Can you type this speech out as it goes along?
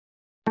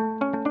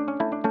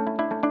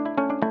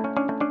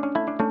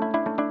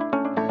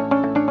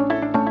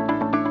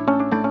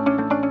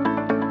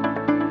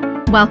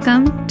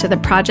Welcome to the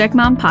Project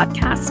Mom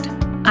Podcast.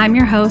 I'm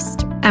your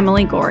host,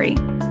 Emily Gorey,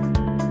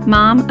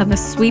 mom of a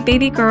sweet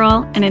baby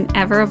girl and an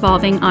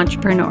ever-evolving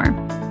entrepreneur.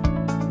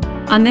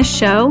 On this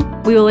show,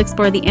 we will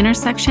explore the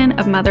intersection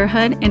of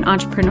motherhood and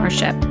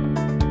entrepreneurship.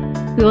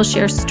 We will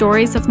share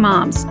stories of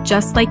moms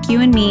just like you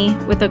and me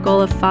with the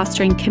goal of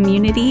fostering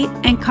community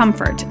and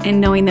comfort in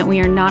knowing that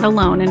we are not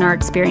alone in our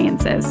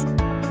experiences.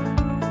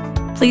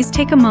 Please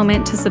take a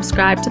moment to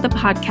subscribe to the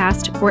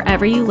podcast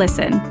wherever you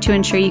listen to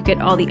ensure you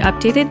get all the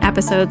updated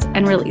episodes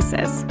and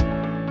releases.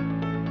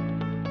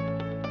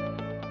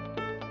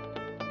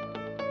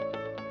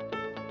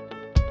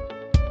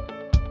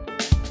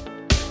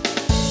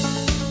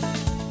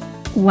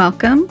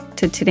 Welcome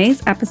to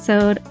today's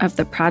episode of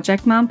the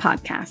Project Mom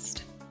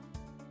Podcast.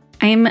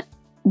 I'm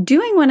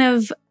doing one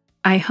of,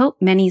 I hope,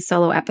 many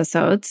solo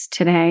episodes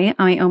today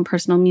on my own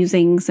personal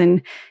musings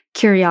and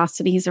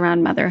curiosities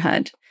around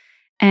motherhood.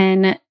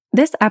 And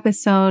this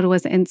episode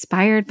was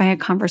inspired by a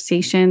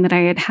conversation that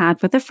I had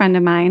had with a friend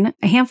of mine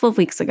a handful of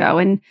weeks ago.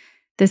 And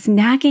this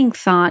nagging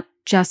thought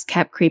just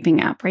kept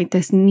creeping up, right?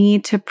 This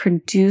need to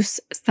produce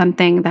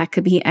something that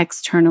could be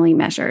externally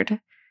measured.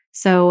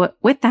 So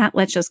with that,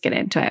 let's just get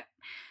into it.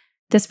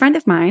 This friend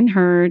of mine,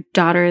 her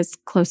daughter is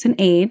close in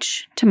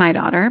age to my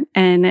daughter,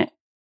 and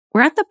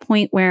we're at the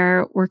point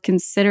where we're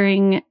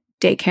considering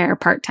daycare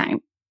part-time,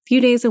 a few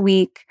days a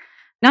week.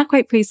 Not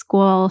quite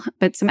preschool,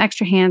 but some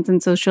extra hands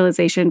and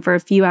socialization for a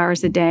few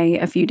hours a day,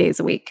 a few days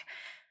a week.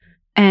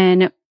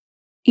 And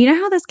you know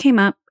how this came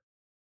up?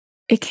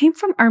 It came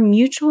from our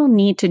mutual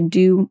need to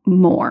do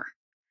more.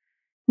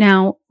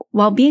 Now,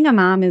 while being a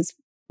mom is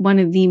one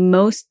of the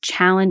most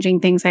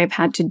challenging things I've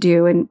had to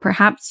do, and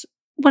perhaps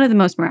one of the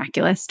most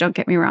miraculous, don't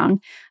get me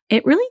wrong,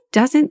 it really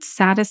doesn't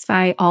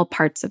satisfy all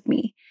parts of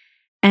me.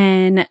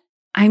 And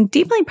I'm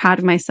deeply proud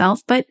of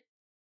myself, but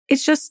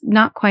it's just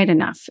not quite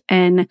enough.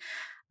 And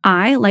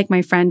I, like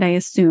my friend, I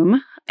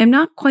assume, am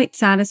not quite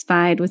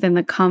satisfied within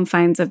the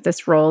confines of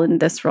this role and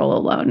this role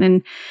alone.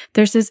 And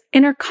there's this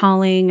inner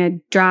calling, a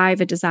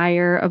drive, a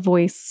desire, a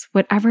voice,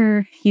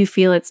 whatever you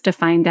feel it's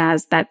defined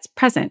as, that's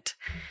present.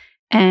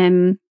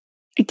 And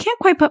I can't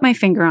quite put my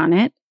finger on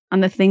it,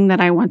 on the thing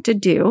that I want to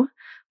do,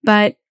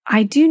 but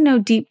I do know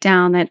deep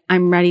down that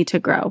I'm ready to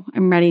grow.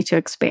 I'm ready to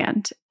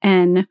expand.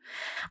 And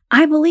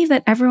I believe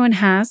that everyone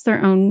has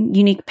their own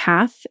unique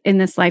path in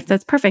this life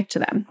that's perfect to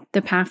them.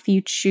 The path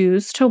you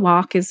choose to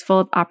walk is full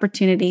of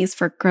opportunities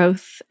for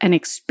growth and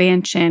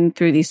expansion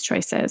through these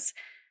choices.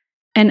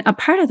 And a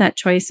part of that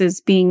choice is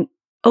being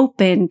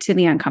open to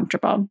the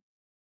uncomfortable.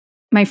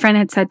 My friend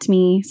had said to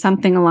me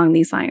something along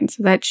these lines,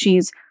 that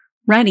she's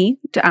ready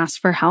to ask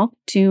for help,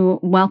 to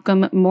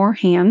welcome more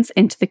hands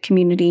into the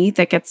community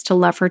that gets to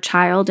love her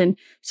child and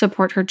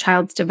support her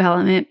child's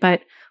development.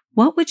 But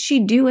what would she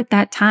do at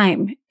that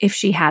time if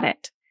she had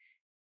it?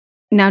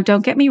 Now,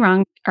 don't get me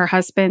wrong. Our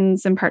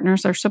husbands and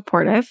partners are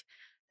supportive.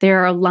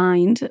 They're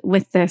aligned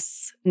with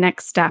this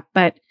next step.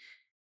 But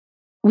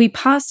we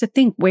pause to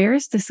think, where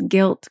is this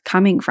guilt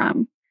coming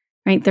from?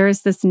 Right? There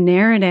is this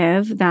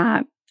narrative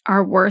that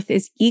our worth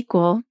is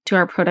equal to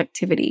our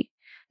productivity,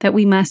 that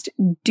we must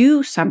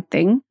do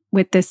something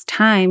with this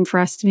time for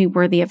us to be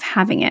worthy of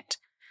having it.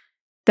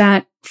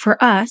 That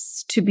for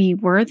us to be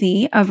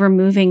worthy of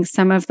removing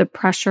some of the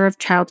pressure of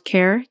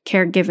childcare,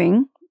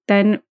 caregiving,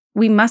 then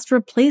we must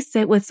replace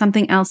it with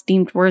something else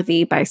deemed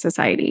worthy by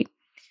society.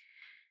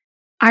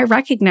 I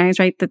recognize,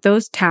 right, that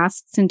those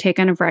tasks can take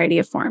on a variety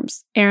of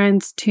forms.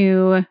 Errands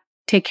to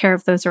take care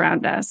of those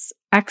around us,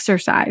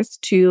 exercise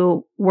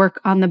to work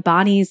on the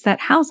bodies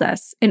that house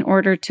us in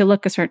order to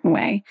look a certain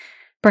way.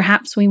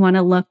 Perhaps we want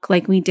to look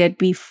like we did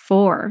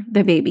before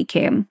the baby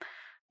came.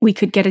 We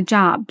could get a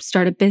job,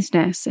 start a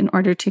business in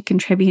order to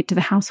contribute to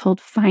the household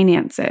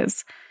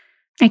finances.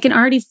 I can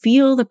already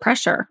feel the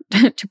pressure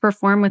to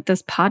perform with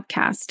this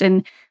podcast,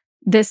 and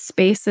this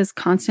space is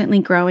constantly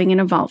growing and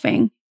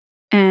evolving.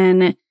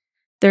 And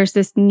there's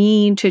this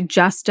need to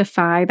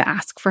justify the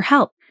ask for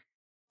help,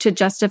 to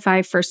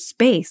justify for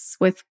space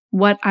with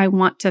what I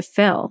want to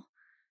fill.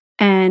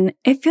 And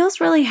it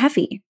feels really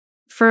heavy.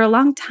 For a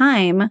long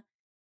time,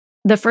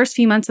 the first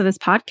few months of this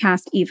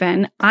podcast,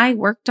 even, I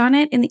worked on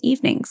it in the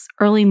evenings,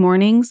 early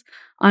mornings,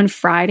 on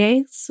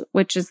Fridays,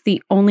 which is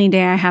the only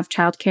day I have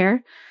childcare,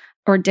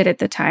 or did at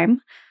the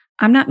time.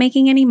 I'm not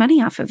making any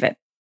money off of it,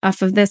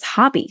 off of this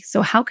hobby.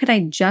 So how could I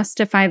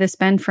justify the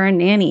spend for a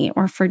nanny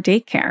or for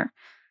daycare?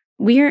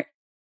 We're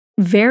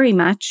very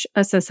much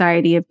a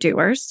society of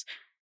doers.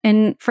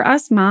 And for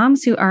us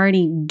moms who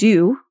already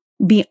do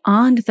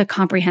beyond the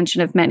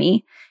comprehension of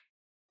many,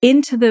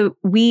 into the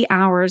wee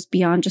hours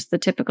beyond just the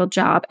typical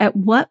job, at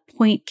what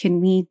point can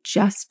we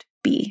just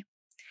be?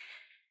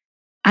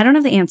 I don't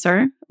have the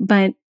answer,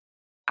 but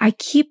I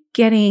keep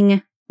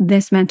getting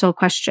this mental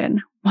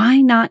question. Why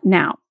not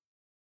now?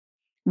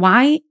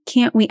 Why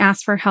can't we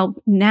ask for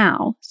help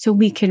now so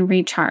we can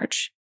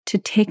recharge, to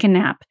take a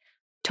nap,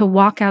 to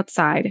walk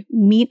outside,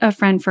 meet a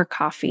friend for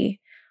coffee,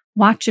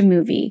 watch a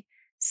movie,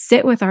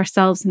 sit with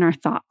ourselves and our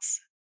thoughts?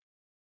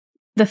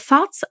 The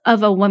thoughts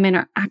of a woman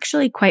are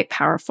actually quite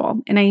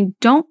powerful. And I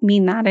don't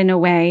mean that in a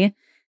way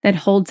that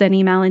holds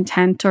any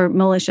malintent or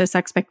malicious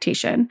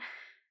expectation.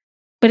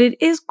 But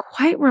it is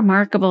quite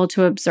remarkable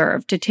to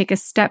observe, to take a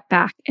step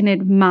back and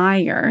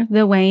admire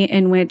the way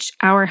in which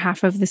our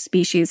half of the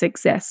species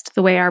exists,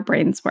 the way our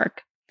brains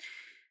work.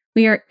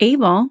 We are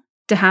able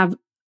to have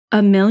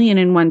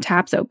 1,000,001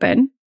 tabs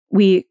open.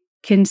 We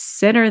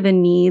consider the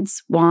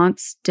needs,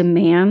 wants,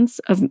 demands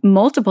of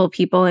multiple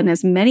people in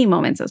as many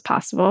moments as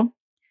possible.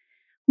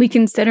 We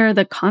consider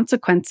the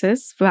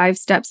consequences 5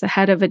 steps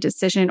ahead of a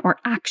decision or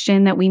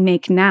action that we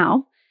make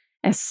now,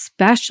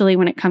 especially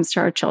when it comes to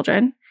our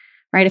children,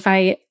 right? If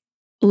I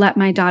let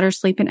my daughter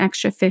sleep an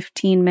extra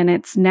 15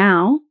 minutes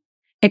now,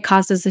 it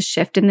causes a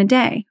shift in the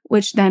day,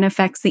 which then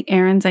affects the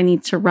errands I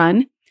need to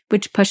run,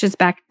 which pushes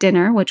back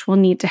dinner, which will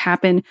need to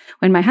happen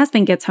when my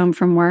husband gets home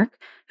from work,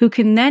 who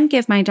can then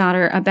give my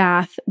daughter a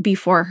bath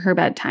before her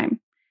bedtime.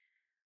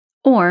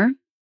 Or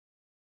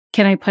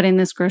can I put in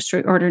this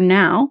grocery order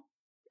now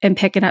and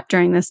pick it up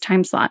during this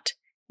time slot?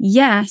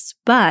 Yes,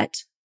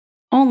 but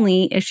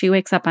only if she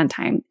wakes up on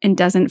time and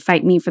doesn't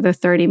fight me for the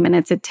 30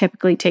 minutes it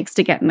typically takes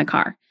to get in the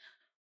car.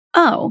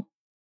 Oh,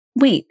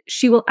 wait,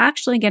 she will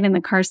actually get in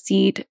the car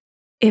seat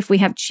if we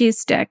have cheese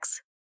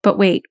sticks. But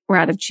wait, we're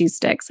out of cheese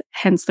sticks,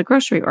 hence the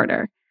grocery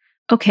order.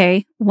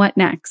 Okay, what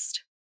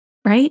next?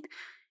 Right?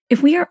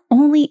 If we are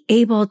only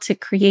able to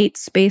create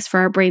space for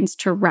our brains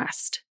to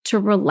rest, to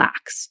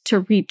relax,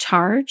 to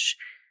recharge,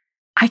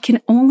 I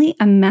can only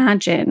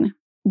imagine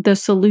the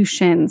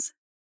solutions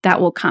that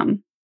will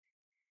come.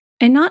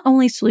 And not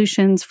only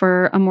solutions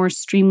for a more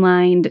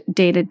streamlined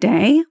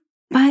day-to-day,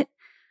 but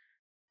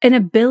an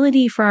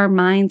ability for our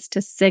minds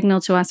to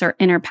signal to us our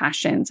inner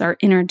passions, our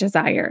inner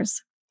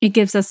desires. It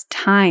gives us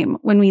time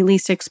when we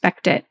least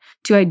expect it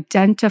to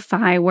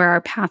identify where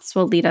our paths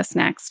will lead us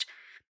next.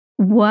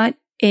 What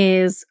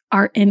is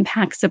our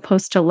impact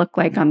supposed to look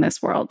like on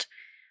this world?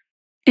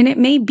 And it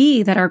may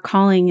be that our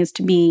calling is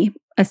to be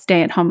a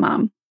stay-at-home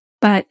mom,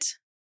 but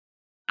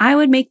I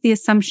would make the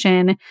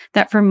assumption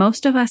that for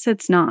most of us,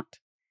 it's not.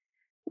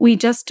 We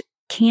just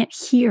can't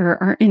hear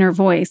our inner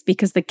voice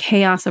because the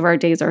chaos of our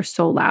days are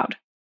so loud.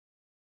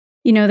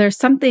 You know, there's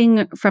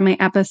something from my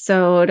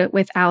episode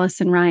with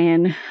Allison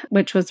Ryan,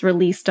 which was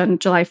released on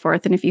July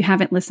 4th. And if you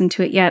haven't listened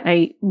to it yet,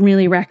 I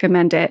really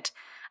recommend it.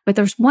 But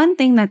there's one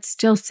thing that's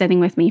still sitting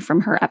with me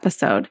from her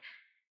episode.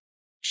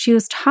 She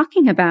was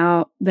talking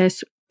about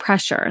this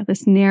pressure,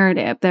 this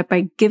narrative that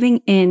by giving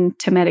in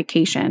to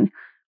medication,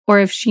 or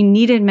if she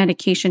needed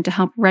medication to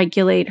help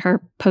regulate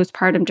her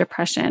postpartum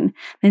depression,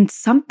 then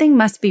something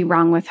must be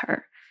wrong with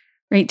her,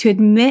 right? To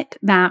admit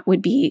that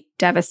would be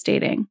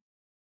devastating.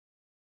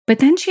 But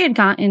then she had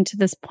gotten to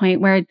this point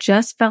where it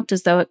just felt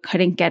as though it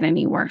couldn't get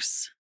any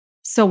worse.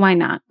 So why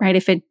not, right?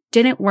 If it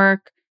didn't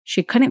work,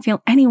 she couldn't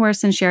feel any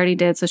worse than she already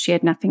did, so she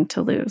had nothing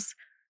to lose.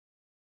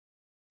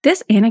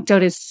 This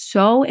anecdote is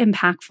so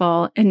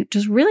impactful and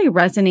just really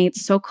resonates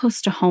so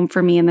close to home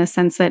for me in the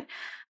sense that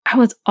I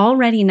was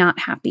already not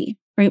happy,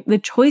 right? The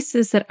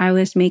choices that I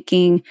was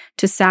making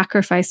to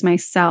sacrifice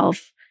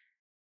myself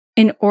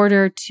in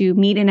order to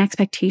meet an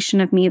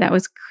expectation of me that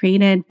was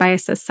created by a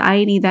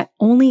society that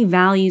only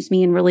values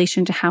me in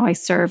relation to how I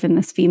serve in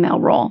this female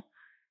role.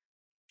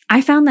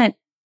 I found that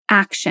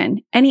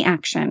any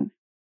action,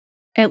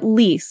 at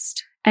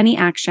least any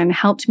action,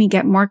 helped me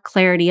get more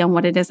clarity on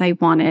what it is I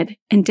wanted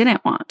and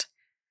didn't want,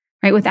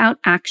 right? Without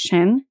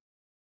action,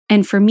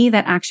 and for me,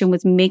 that action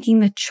was making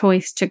the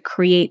choice to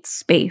create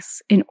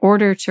space in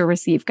order to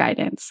receive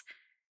guidance.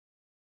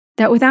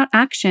 That without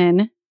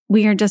action,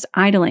 we are just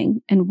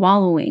idling and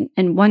wallowing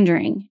and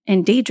wondering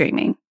and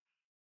daydreaming.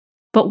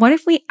 But what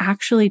if we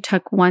actually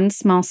took one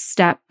small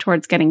step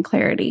towards getting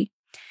clarity?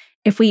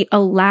 If we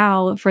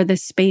allow for the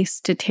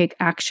space to take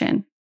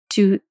action,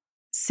 to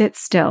sit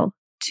still,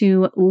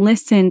 to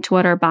listen to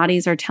what our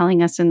bodies are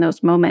telling us in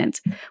those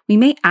moments, we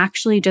may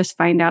actually just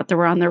find out that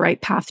we're on the right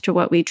path to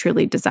what we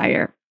truly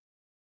desire.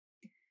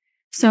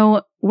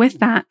 So with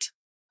that,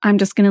 I'm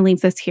just going to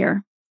leave this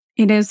here.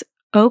 It is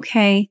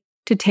okay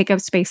to take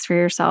up space for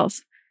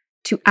yourself,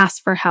 to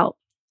ask for help,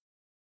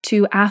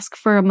 to ask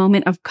for a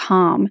moment of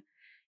calm.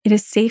 It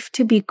is safe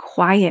to be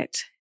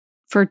quiet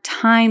for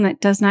time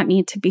that does not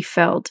need to be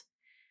filled.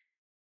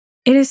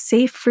 It is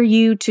safe for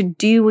you to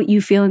do what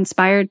you feel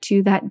inspired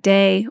to that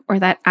day or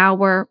that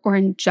hour or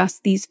in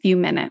just these few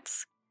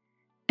minutes.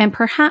 And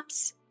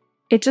perhaps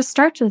it just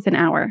starts with an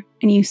hour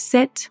and you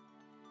sit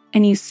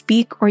and you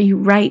speak or you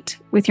write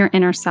with your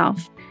inner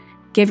self.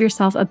 Give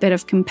yourself a bit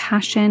of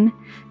compassion,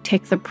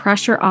 take the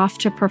pressure off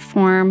to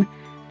perform,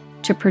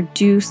 to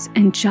produce,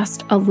 and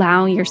just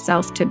allow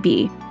yourself to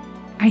be.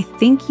 I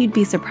think you'd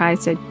be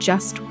surprised at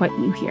just what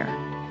you hear.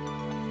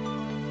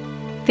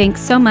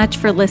 Thanks so much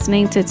for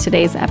listening to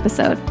today's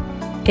episode.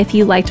 If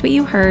you liked what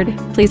you heard,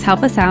 please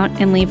help us out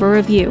and leave a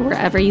review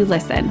wherever you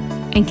listen,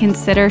 and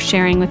consider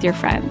sharing with your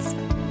friends.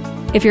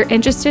 If you're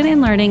interested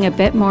in learning a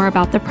bit more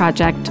about the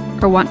project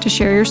or want to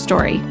share your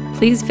story,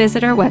 please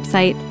visit our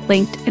website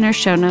linked in our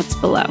show notes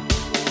below.